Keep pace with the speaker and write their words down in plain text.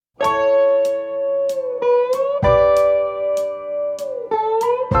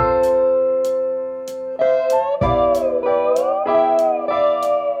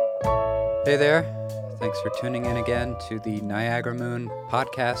Hey there. Thanks for tuning in again to the Niagara Moon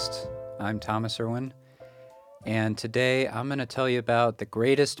podcast. I'm Thomas Irwin, and today I'm going to tell you about the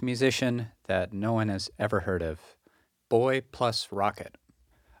greatest musician that no one has ever heard of, Boy Plus Rocket.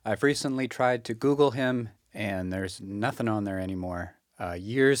 I've recently tried to Google him, and there's nothing on there anymore.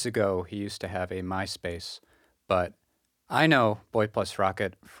 Years ago, he used to have a MySpace, but I know Boy Plus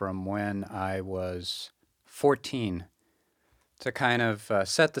Rocket from when I was 14. To kind of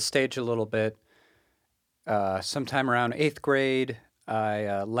set the stage a little bit, sometime around eighth grade,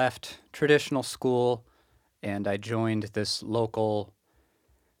 I left traditional school and I joined this local,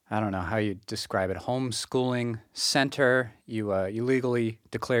 I don't know how you describe it, homeschooling center. You legally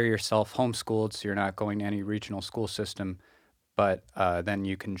declare yourself homeschooled, so you're not going to any regional school system, but then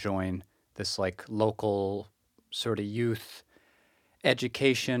you can join this like local sort of youth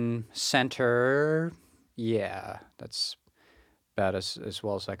education center. Yeah, that's about as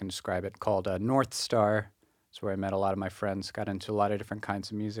well as I can describe it, called North Star. It's where I met a lot of my friends, got into a lot of different kinds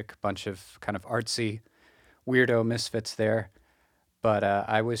of music, a bunch of kind of artsy, weirdo misfits there. But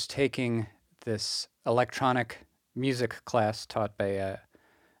I was taking this electronic music class taught by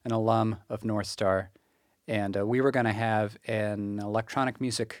an alum of North Star, and we were going to have an electronic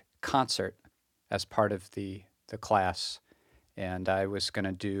music concert as part of the class. And I was going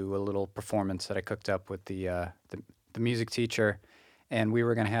to do a little performance that I cooked up with the music teacher, and we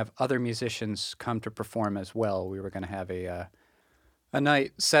were going to have other musicians come to perform as well. We were going to have a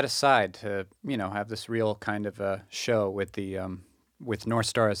night set aside to have this real kind of a show with the with North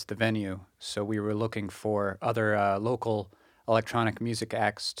Star as the venue. So we were looking for other local electronic music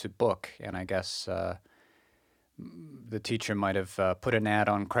acts to book, and I guess the teacher might have put an ad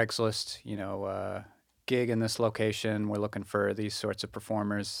on Craigslist. Gig in this location. We're looking for these sorts of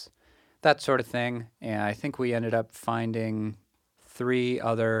performers, that sort of thing. And I think we ended up finding three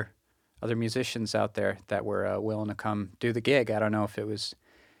other musicians out there that were willing to come do the gig. I don't know if it was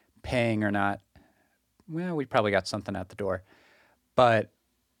paying or not. Well, we probably got something at the door. But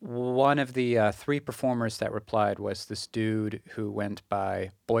one of the three performers that replied was this dude who went by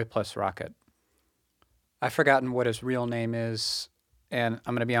Boy Plus Rocket. I've forgotten what his real name is. And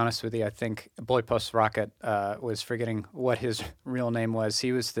I'm going to be honest with you, I think Boy Plus Rocket was forgetting what his real name was.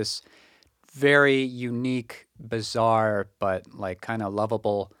 He was this very unique, bizarre, but like kind of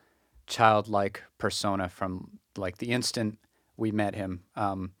lovable, childlike persona from like the instant we met him.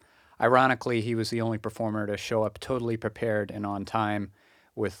 Ironically, he was the only performer to show up totally prepared and on time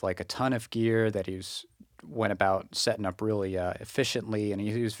with like a ton of gear that went about setting up really efficiently. And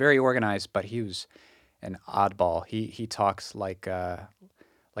he was very organized, but he was an oddball. He talks like a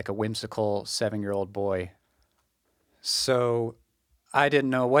whimsical 7-year-old boy. So I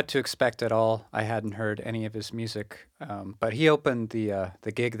didn't know what to expect at all. I hadn't heard any of his music, but he opened the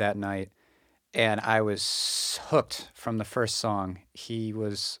gig that night, and I was hooked from the first song. He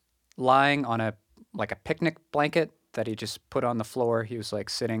was lying on a picnic blanket that he just put on the floor. He was like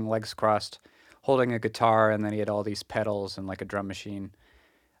sitting legs crossed, holding a guitar, and then he had all these pedals and like a drum machine,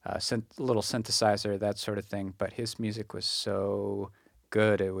 little synthesizer, that sort of thing. But his music was so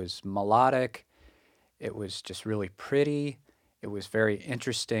good. It was melodic. It was just really pretty. It was very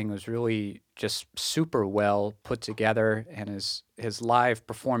interesting. It was really just super well put together, and his live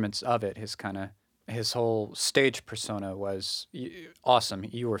performance of it, his whole stage persona was awesome.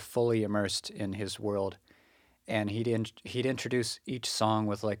 You were fully immersed in his world, and he'd introduce each song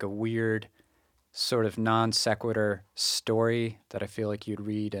with like a weird sort of non sequitur story that I feel like you'd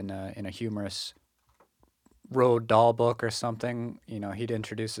read in a humorous Roald Dahl book or something. He'd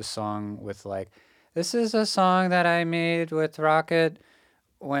introduce a song with like, "This is a song that I made with Rocket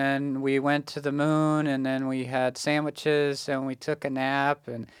when we went to the moon, and then we had sandwiches and we took a nap."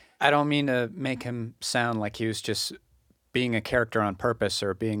 And I don't mean to make him sound like he was just being a character on purpose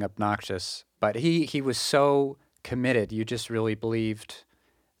or being obnoxious, but he was so committed. You just really believed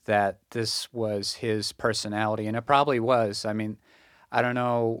that this was his personality, and it probably was. I mean, I don't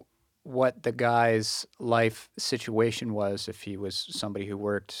know what the guy's life situation was, if he was somebody who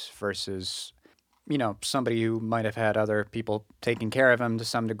worked versus, somebody who might have had other people taking care of him to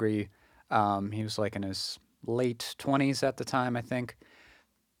some degree. He was like in his late 20s at the time, I think.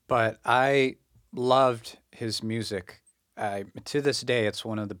 But I loved his music. To this day, it's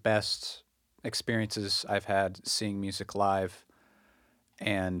one of the best experiences I've had seeing music live.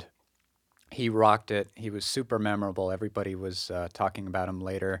 And he rocked it. He was super memorable. Everybody was talking about him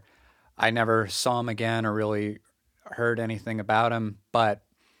later. I never saw him again or really heard anything about him, but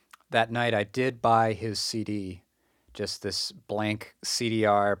that night I did buy his CD, just this blank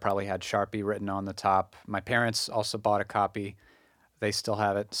CDR, probably had Sharpie written on the top. My parents also bought a copy. They still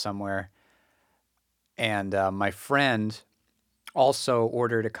have it somewhere. And my friend also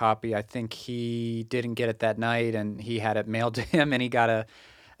ordered a copy. I think he didn't get it that night, and he had it mailed to him, and he got a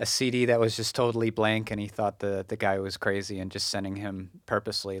CD that was just totally blank, and he thought the guy was crazy and just sending him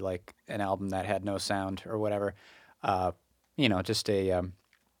purposely like an album that had no sound or whatever. Uh, just a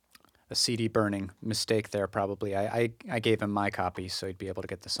CD burning mistake there probably. I gave him my copy so he'd be able to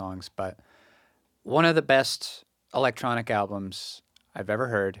get the songs, but one of the best electronic albums I've ever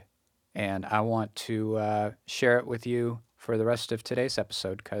heard, and I want to share it with you for the rest of today's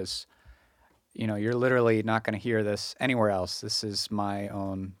episode because you're literally not going to hear this anywhere else. This is my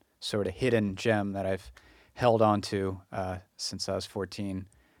own sort of hidden gem that I've held on to since I was 14.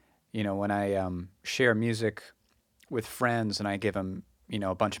 When I share music with friends and I give them,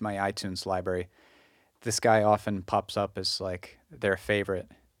 a bunch of my iTunes library, this guy often pops up as like their favorite,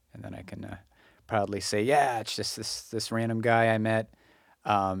 and then I can proudly say, yeah, it's just this random guy I met,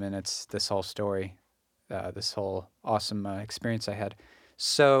 and it's this whole story, this whole awesome experience I had.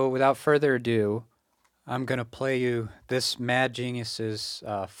 So without further ado, I'm gonna play you this Mad Geniuses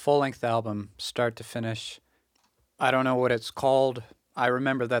full-length album, start to finish. I don't know what it's called. I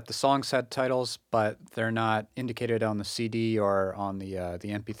remember that the songs had titles, but they're not indicated on the CD or on the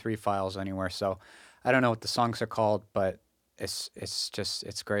MP3 files anywhere. So I don't know what the songs are called, but it's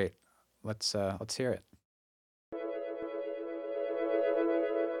great. Let's hear it.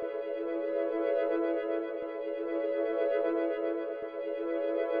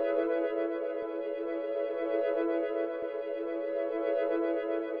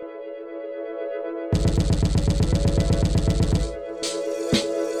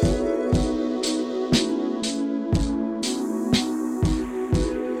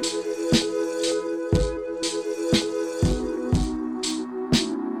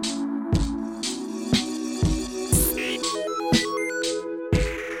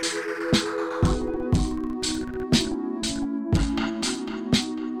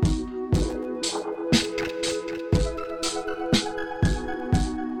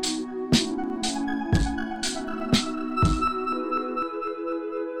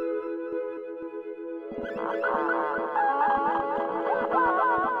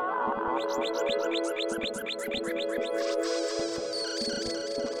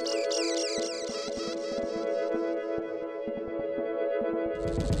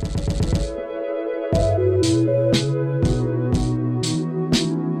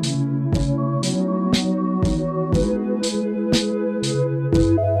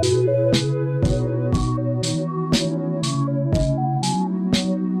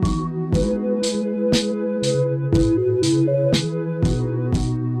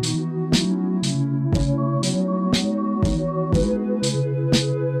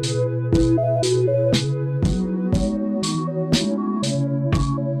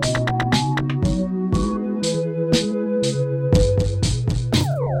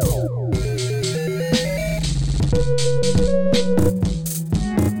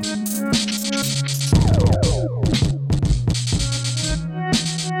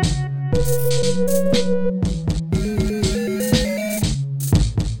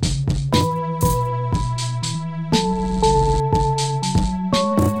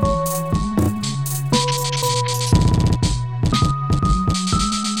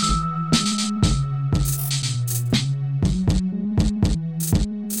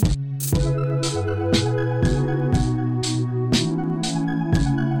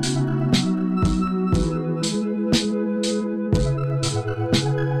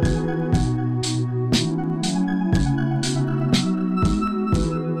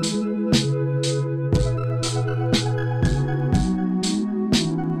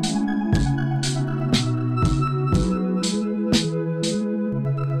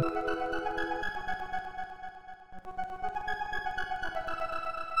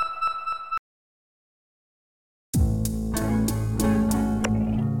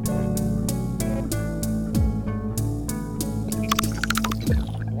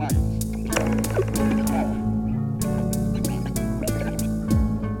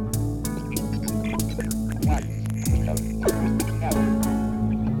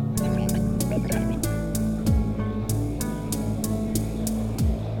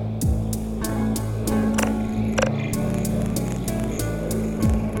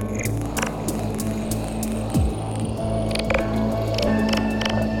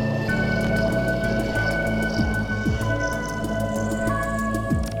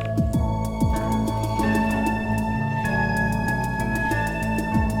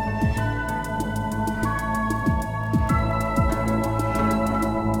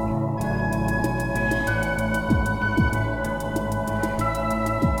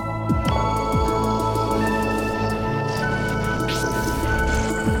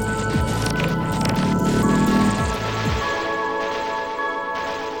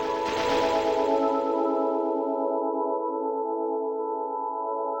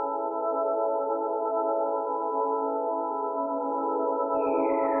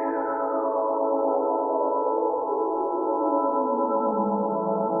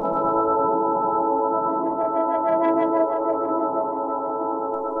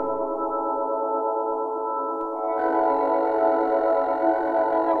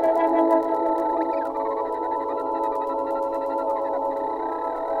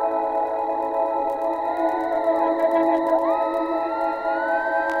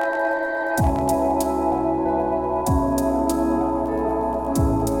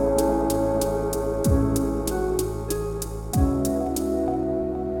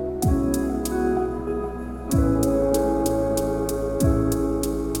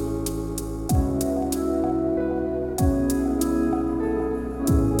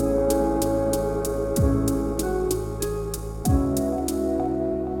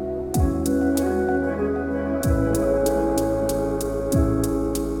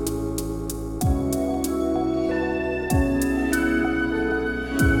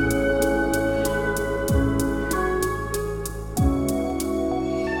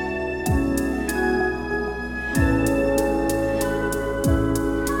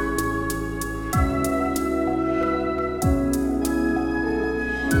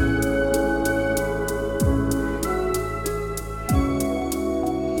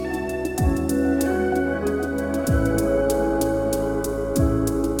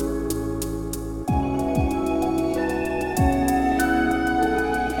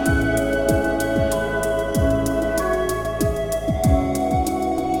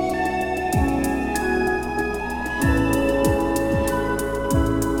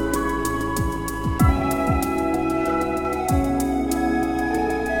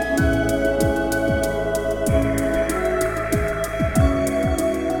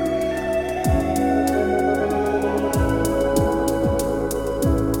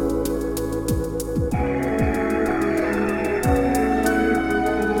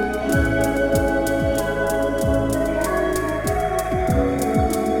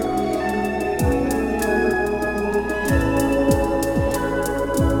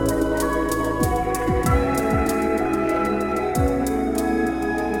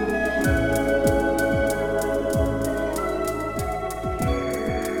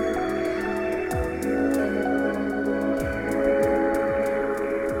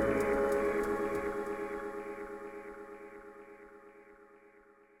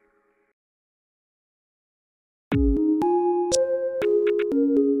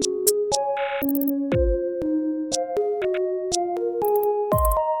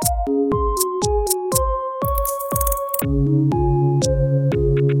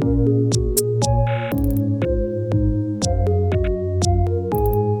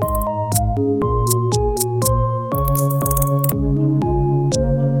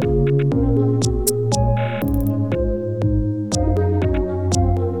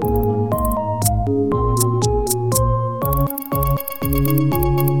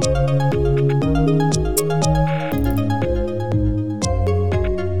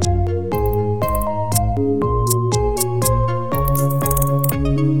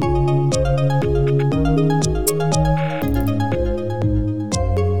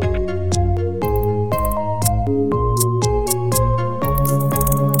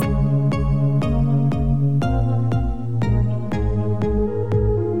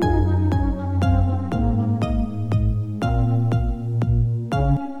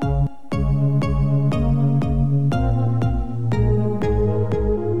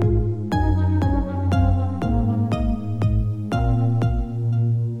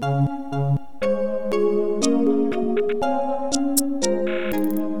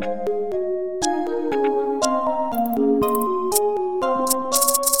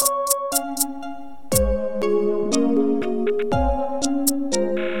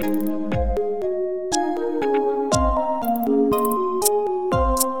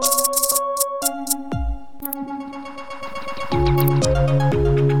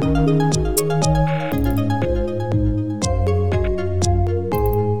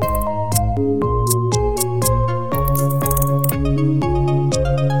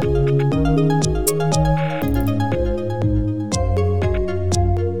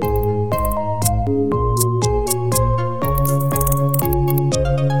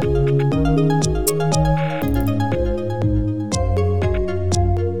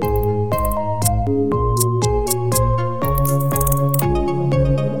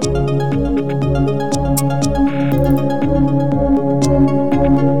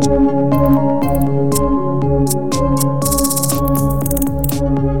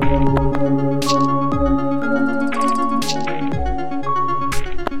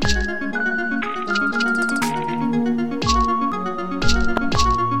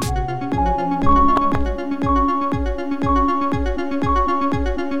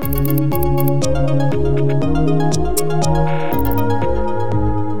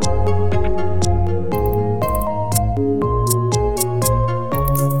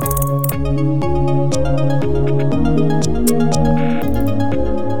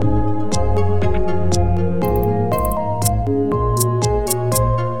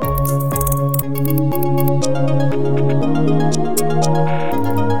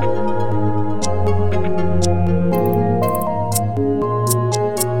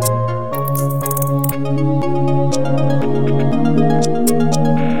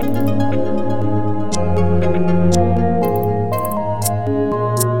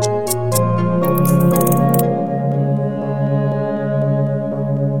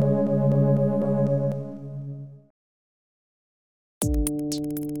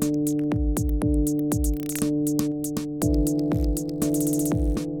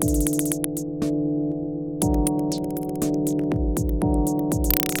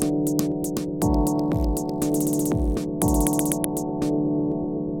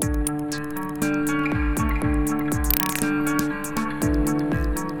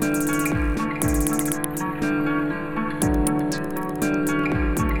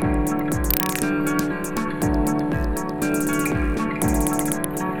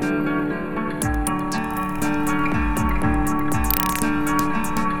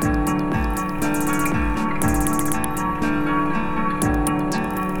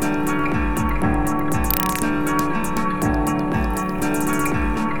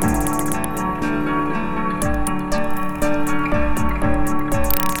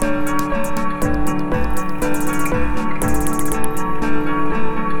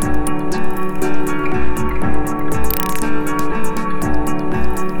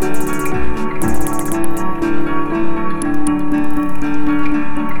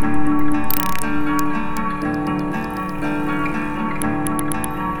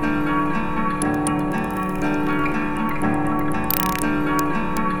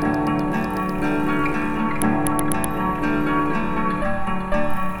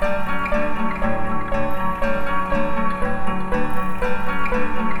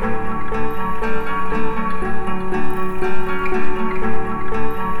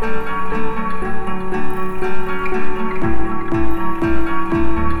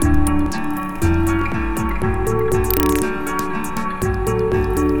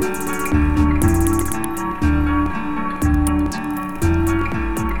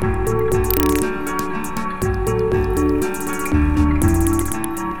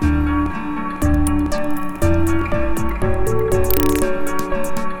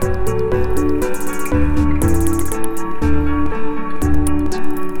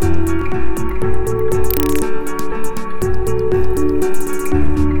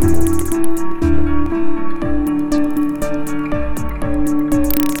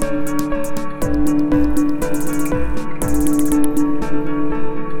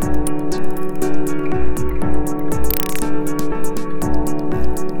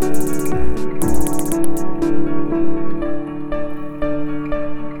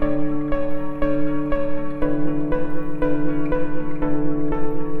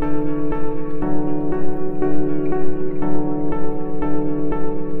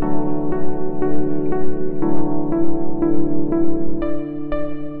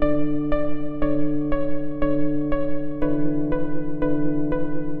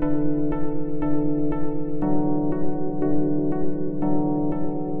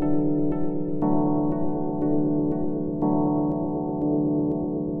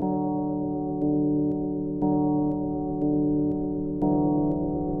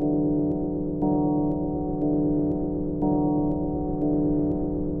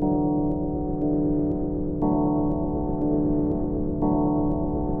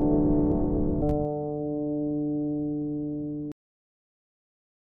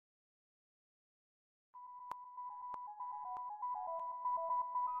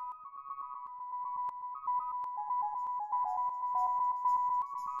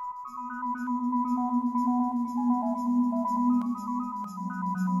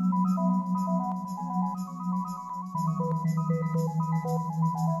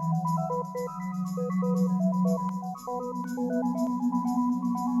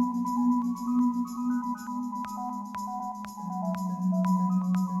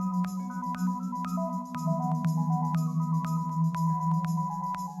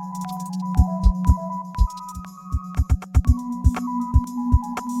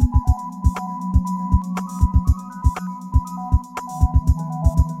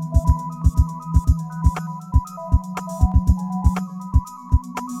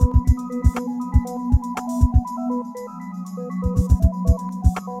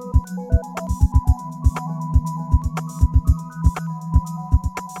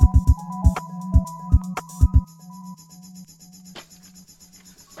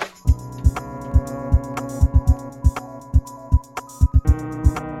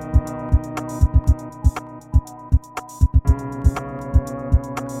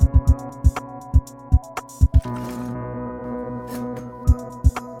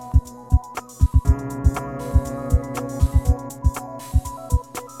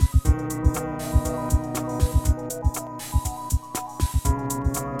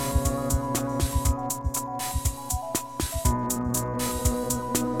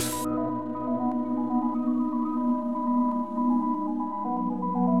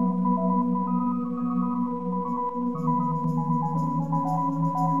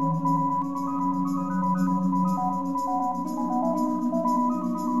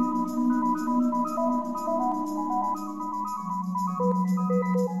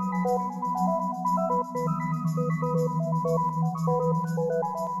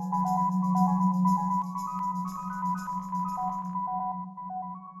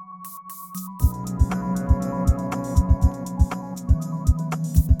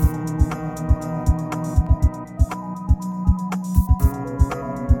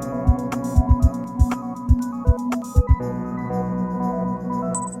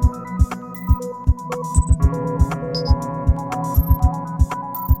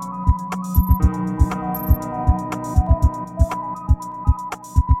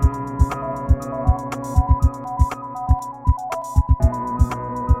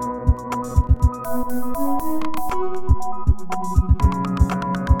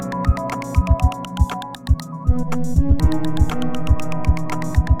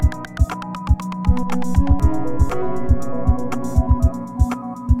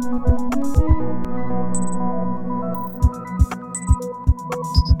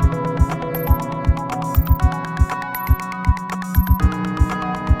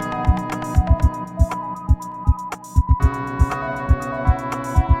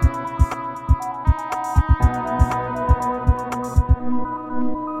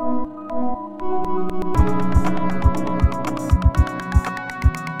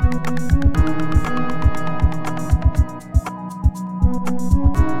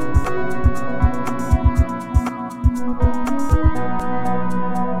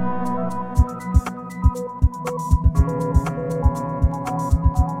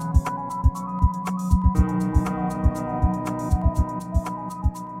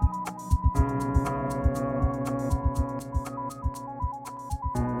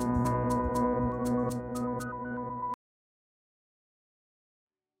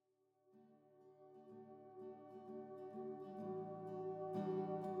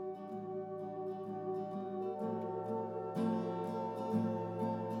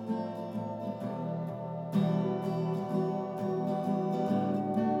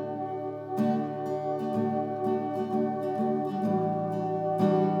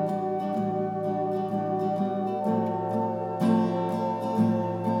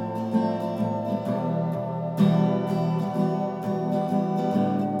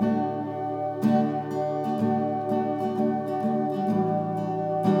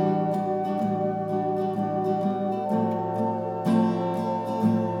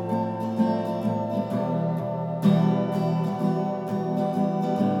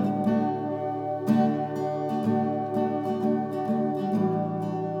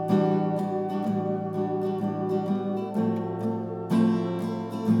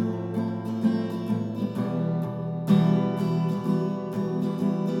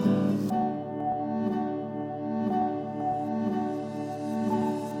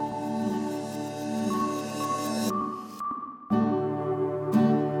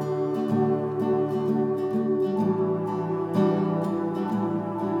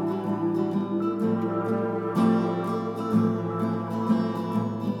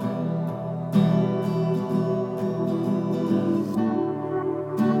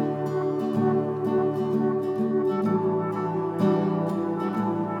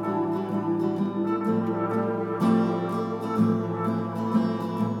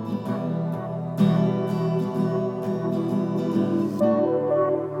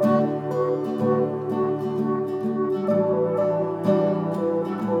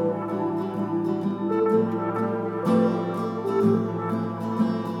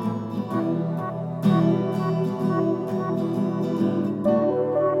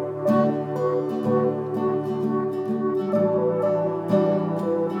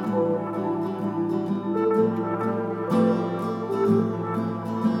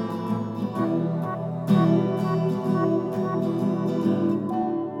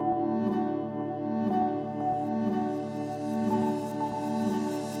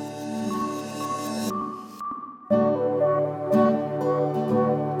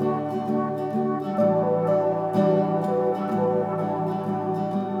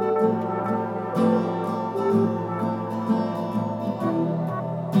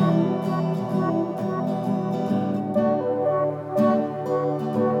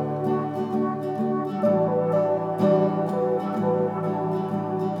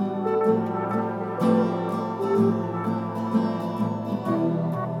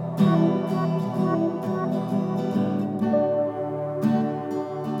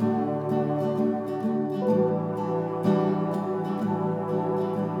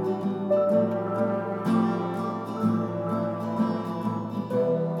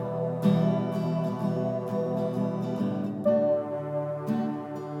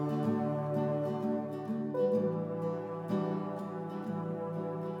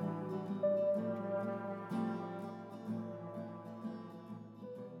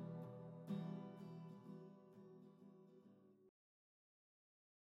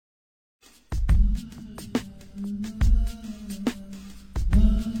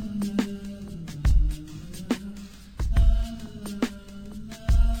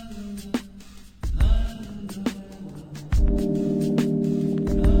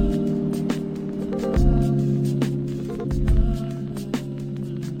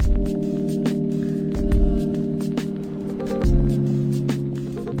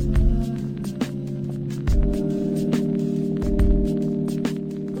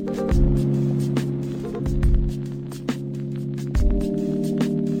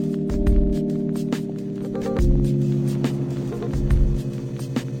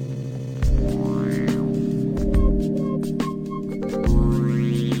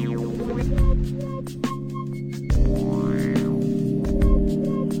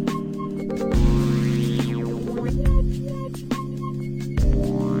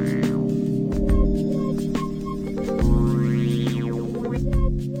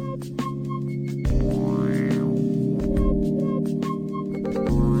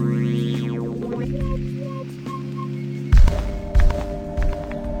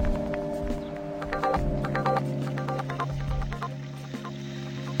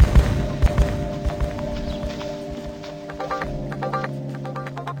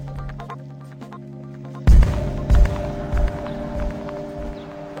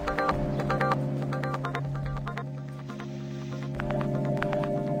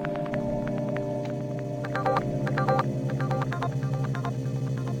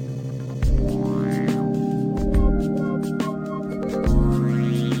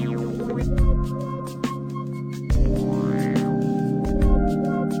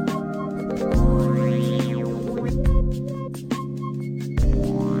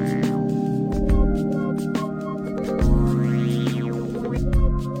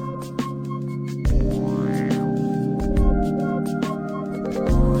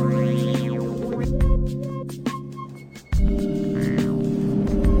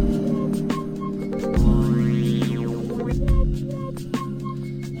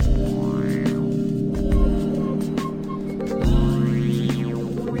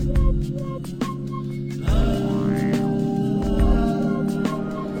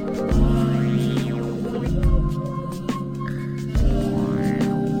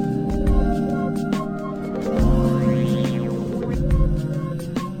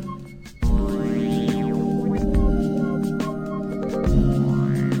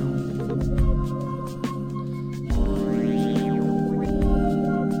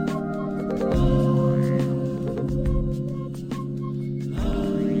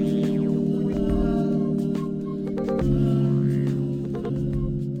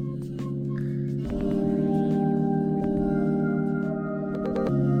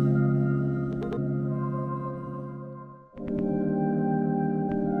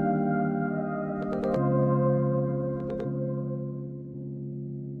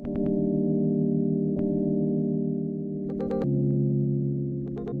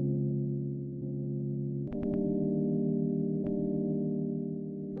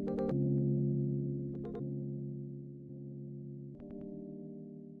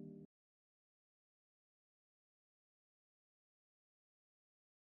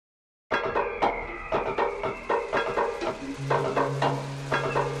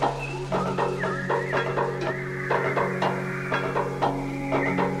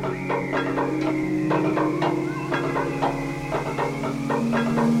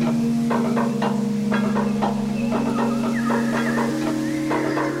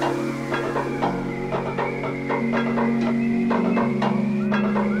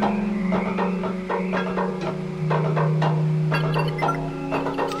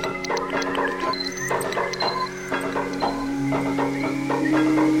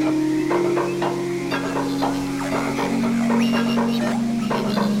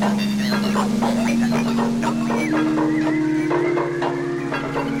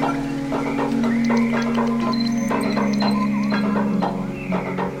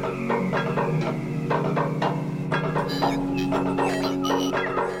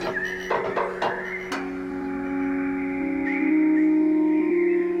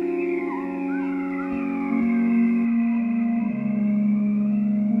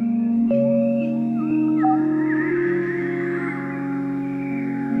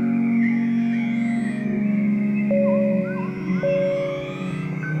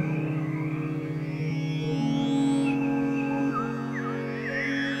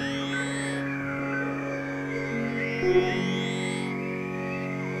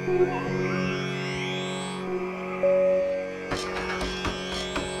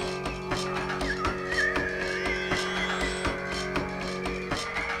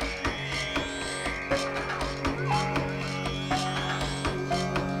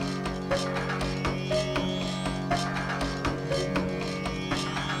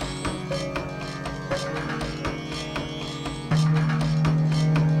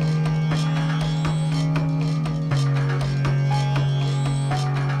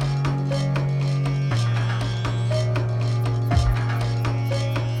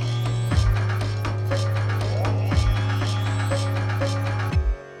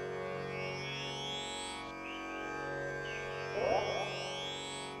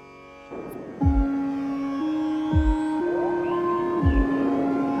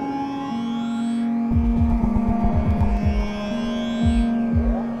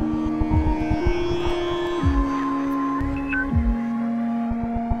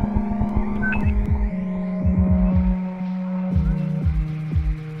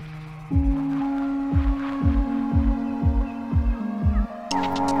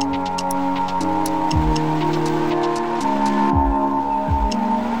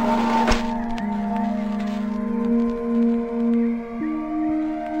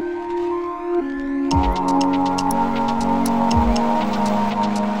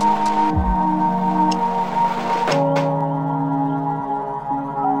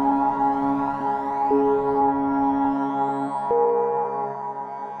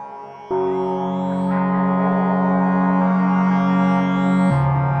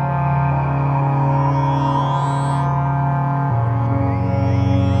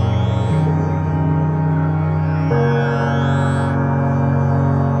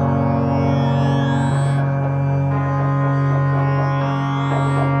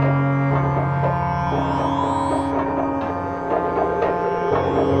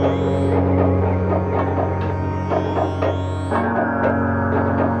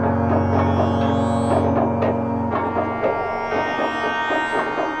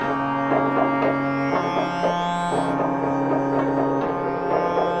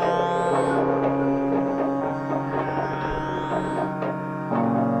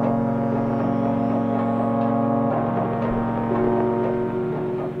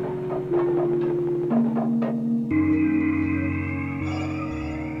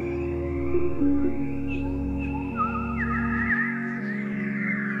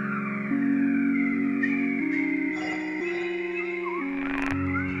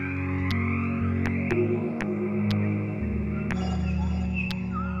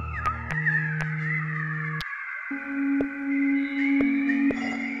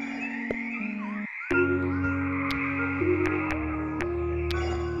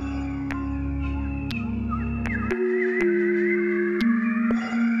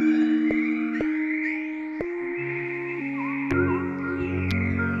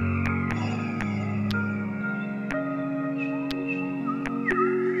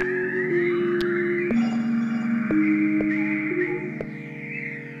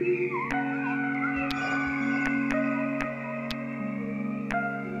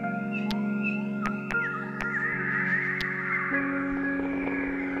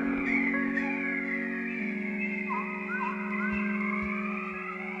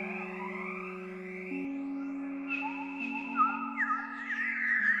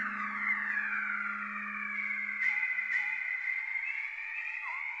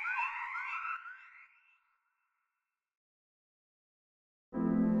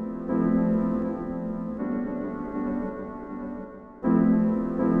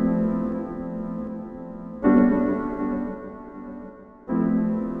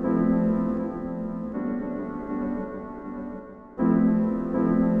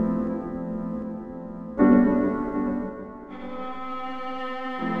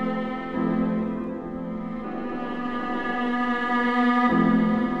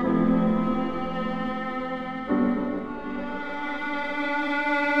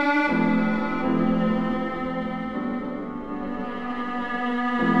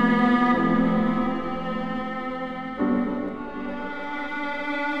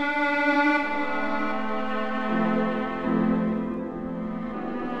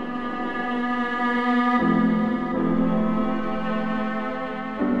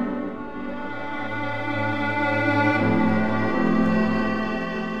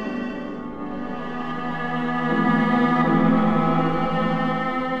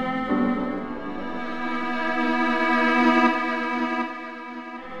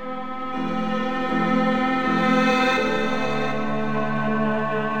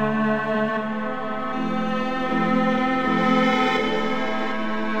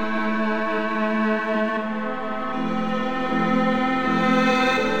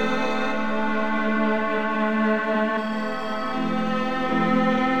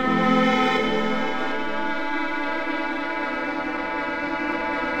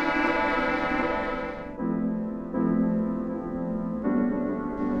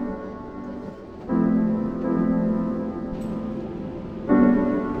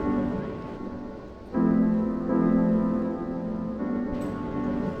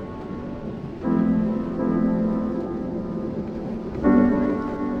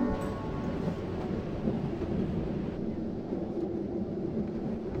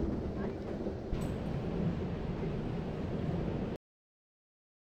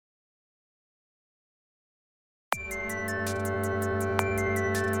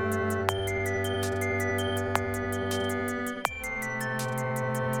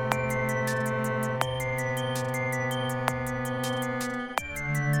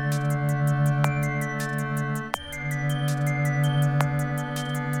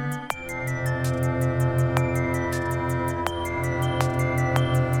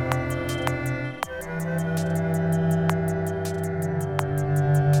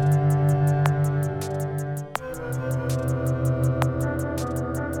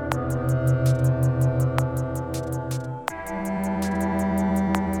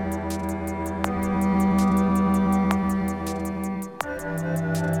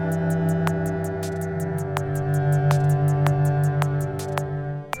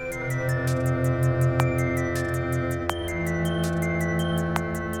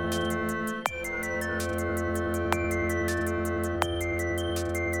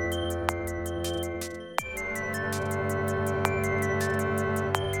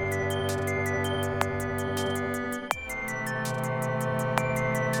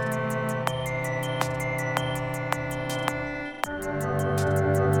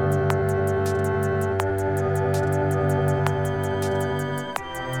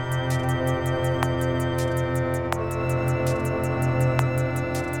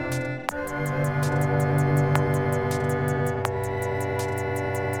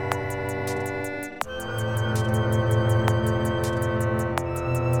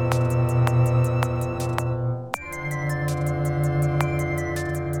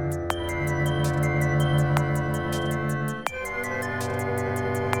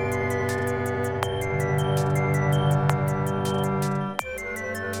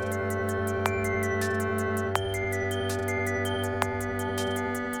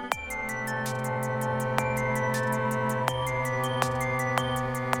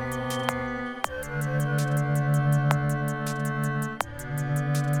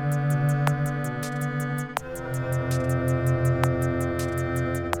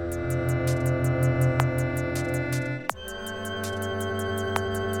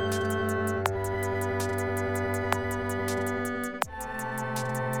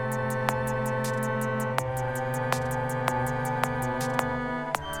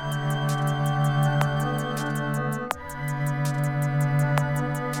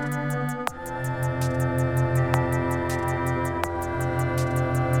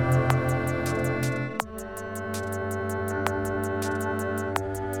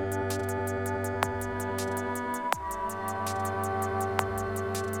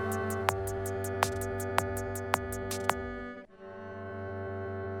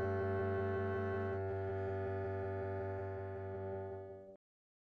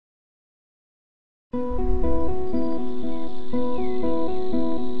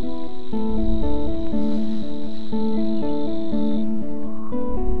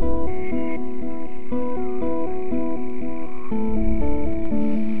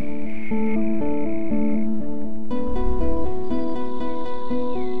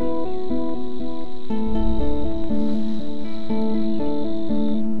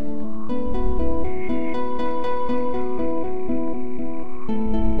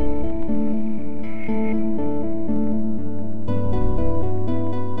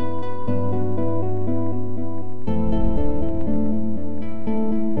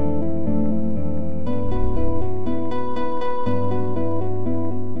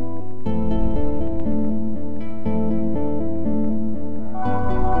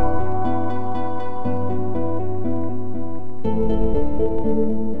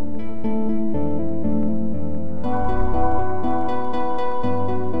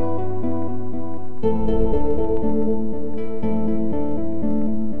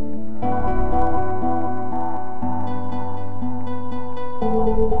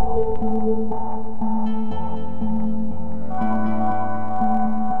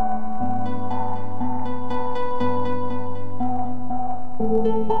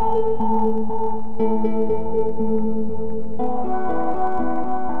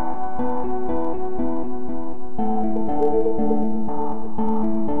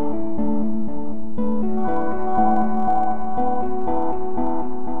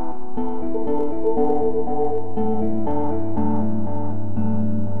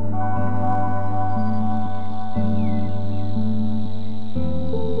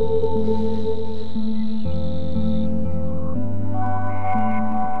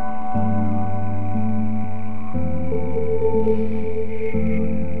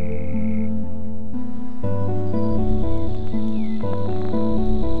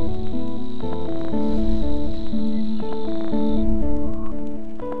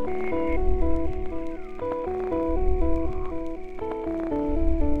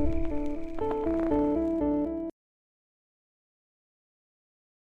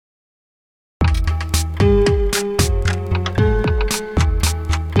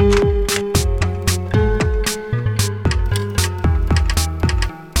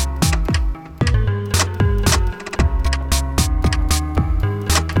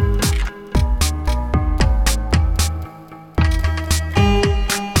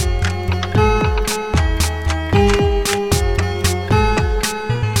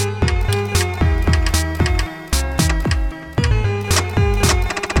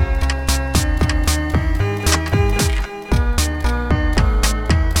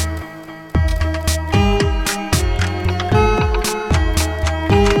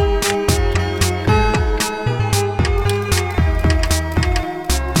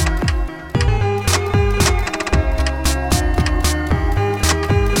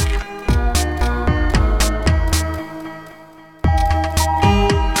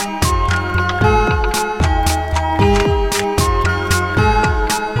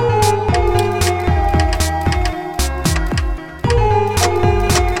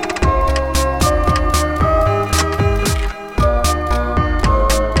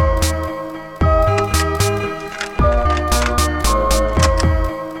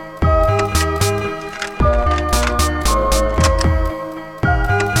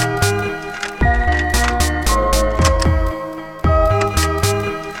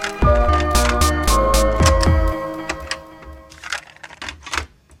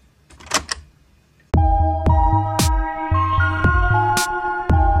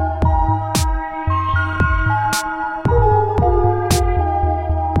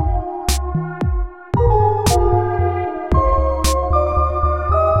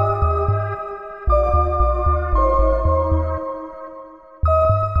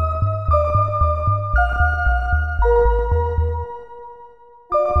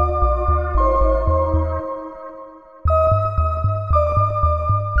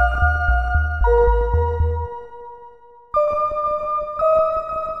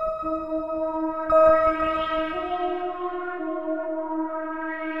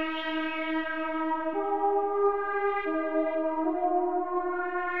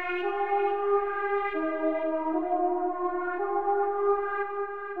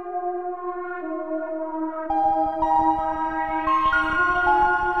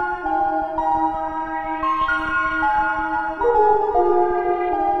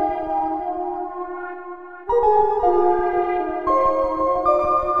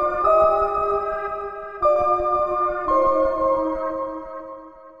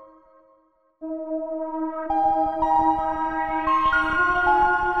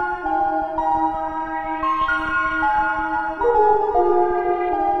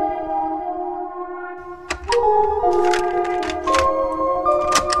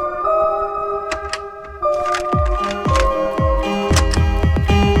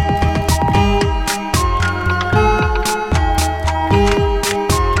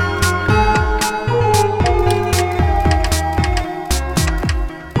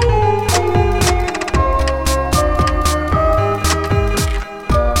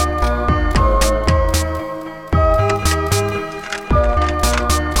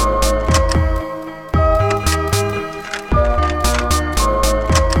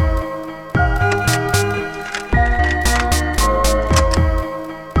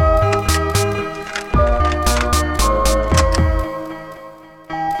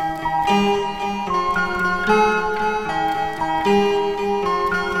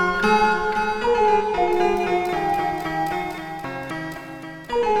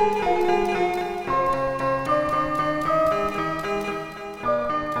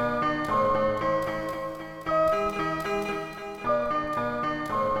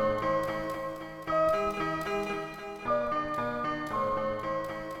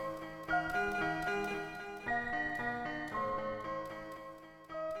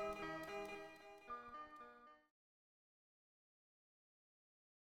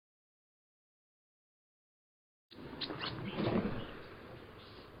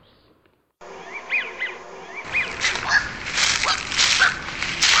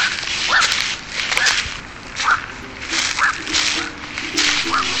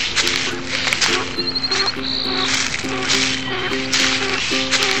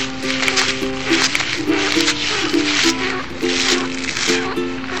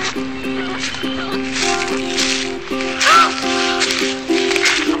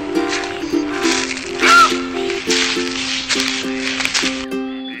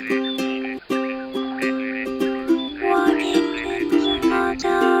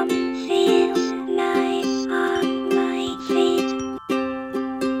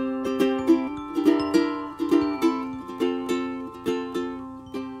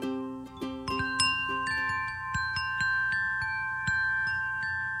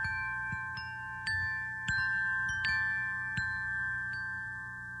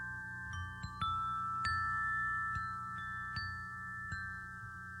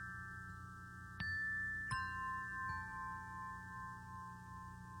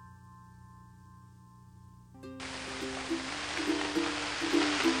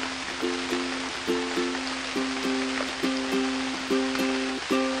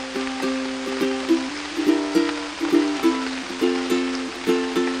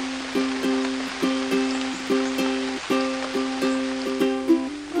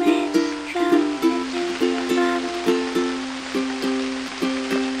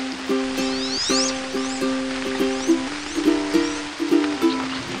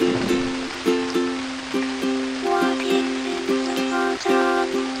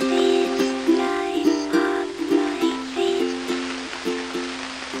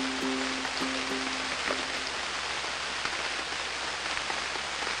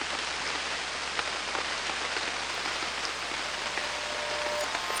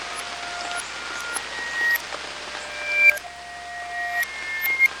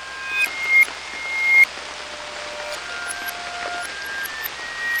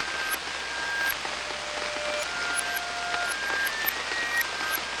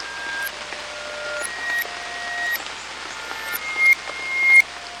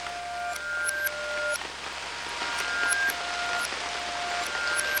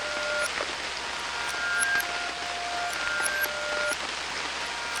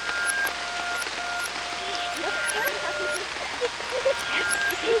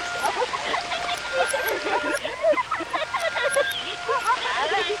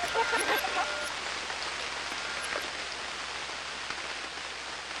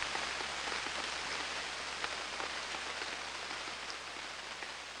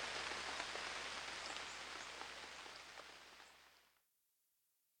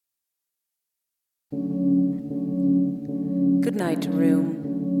 Good night, room.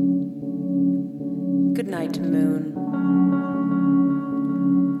 Good night, moon.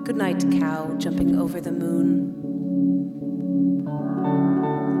 Good night, cow jumping over the moon.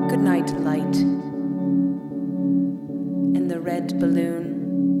 Good night, light in the red balloon.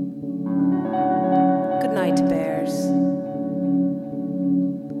 Good night, bears.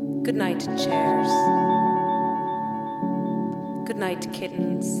 Good night, chairs. Good night,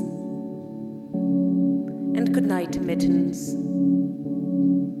 kittens. And good night, mittens.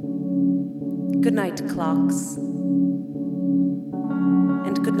 Good night, clocks.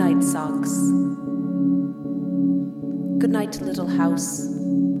 And good night, socks. Good night, little house.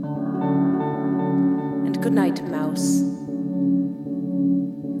 And good night, mouse.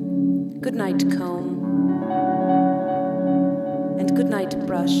 Good night, comb. And good night,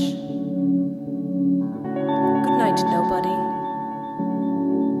 brush. Good night, nobody.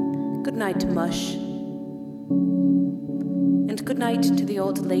 Good night, mush. And good night to the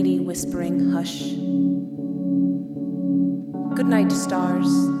old lady whispering hush. Good night, stars.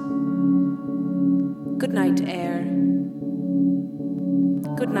 Good night, air.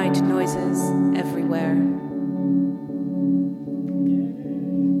 Good night, noises everywhere.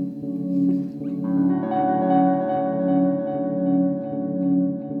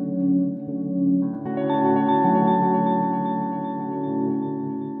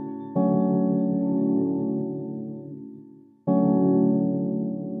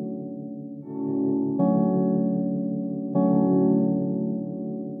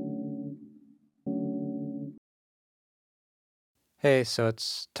 Hey, so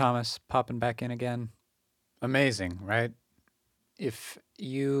it's Thomas popping back in again. Amazing, right? If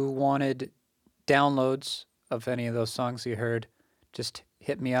you wanted downloads of any of those songs you heard, just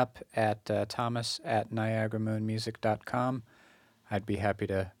hit me up at thomas at niagaramoonmusic.com. I'd be happy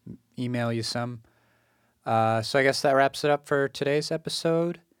to email you some. So I guess that wraps it up for today's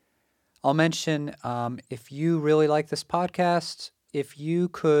episode. I'll mention if you really like this podcast, if you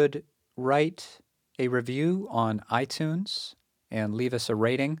could write a review on iTunes and leave us a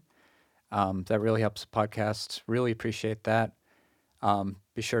rating. That really helps the podcast. Really appreciate that.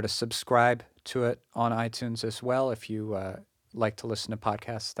 Be sure to subscribe to it on iTunes as well if you like to listen to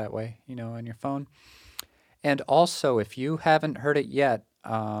podcasts that way, on your phone. And also, if you haven't heard it yet,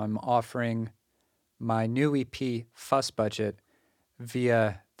 I'm offering my new EP, Fuss Budget,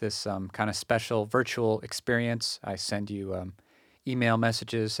 via this kind of special virtual experience. I send you email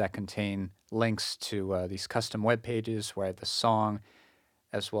messages that contain links to these custom web pages where I have the song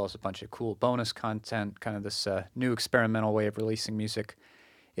as well as a bunch of cool bonus content, kind of this new experimental way of releasing music.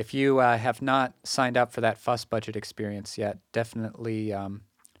 If you have not signed up for that Fuss Budget experience yet, definitely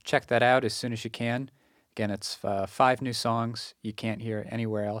check that out as soon as you can. Again, it's 5 new songs you can't hear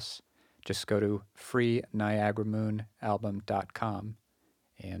anywhere else. Just go to freeniagaramoonalbum.com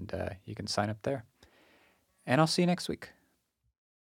and you can sign up there. And I'll see you next week.